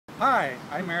Hi,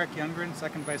 I'm Erik Younggren,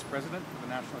 Second Vice President of the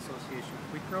National Association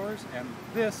of Wheat Growers, and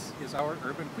this is our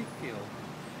urban wheat field.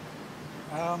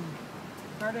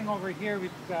 Starting over here,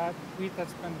 we've got wheat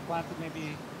that's been planted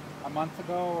maybe a month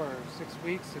ago or 6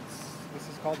 weeks. This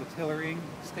is called the tillering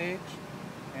stage,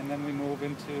 and then we move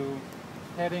into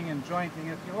heading and jointing.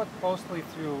 If you look closely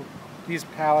through these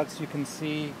pallets, you can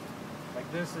see, like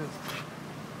this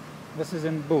is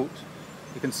in boot.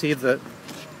 You can see the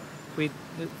wheat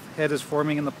head is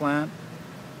forming in the plant,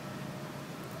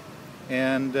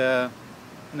 and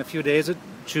in a few days it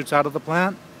shoots out of the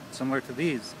plant, similar to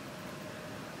these.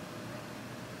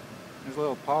 There's a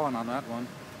little pollen on that one.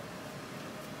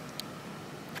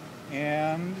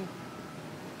 And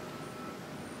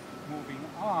moving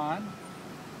on,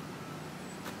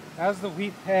 as the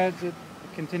wheat heads, it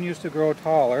continues to grow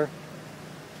taller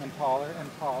and taller and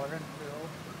taller until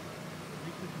it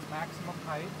reaches its maximum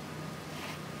height,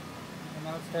 and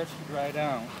then it starts to dry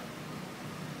down.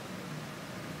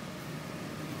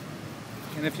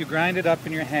 And if you grind it up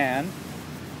in your hand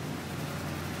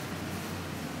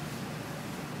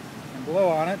and blow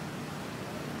on it,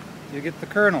 you get the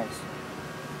kernels.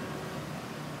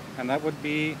 And that would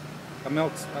be a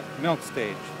milk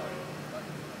stage.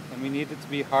 And we need it to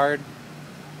be hard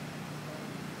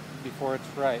before it's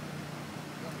ripe,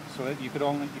 so that you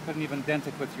couldn't even dent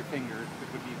it with your finger.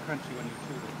 It would be crunchy when you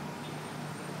chewed it.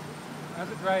 As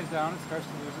it dries down, it starts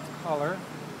to lose its color.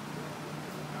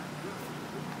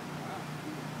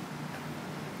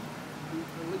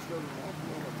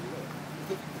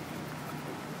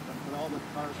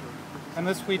 And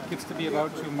this wheat gets to be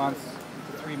about 2 months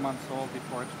to 3 months old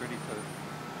before it's ready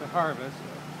to harvest.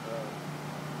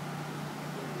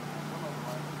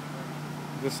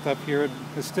 This stuff here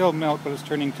is still milk, but it's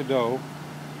turning to dough.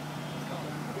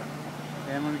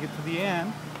 And when we get to the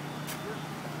end,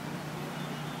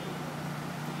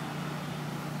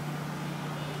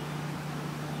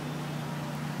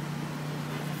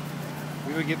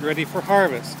 we would get ready for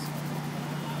harvest.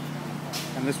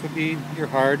 And this would be your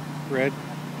hard red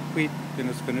wheat in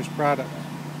its finished product.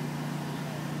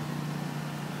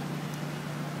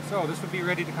 So this would be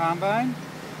ready to combine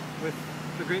with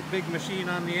the great big machine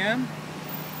on the end,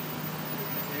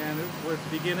 and it would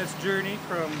begin its journey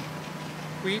from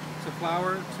wheat to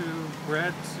flour to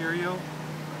bread, cereal,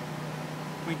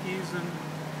 Twinkies, and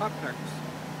Pop-Tarts.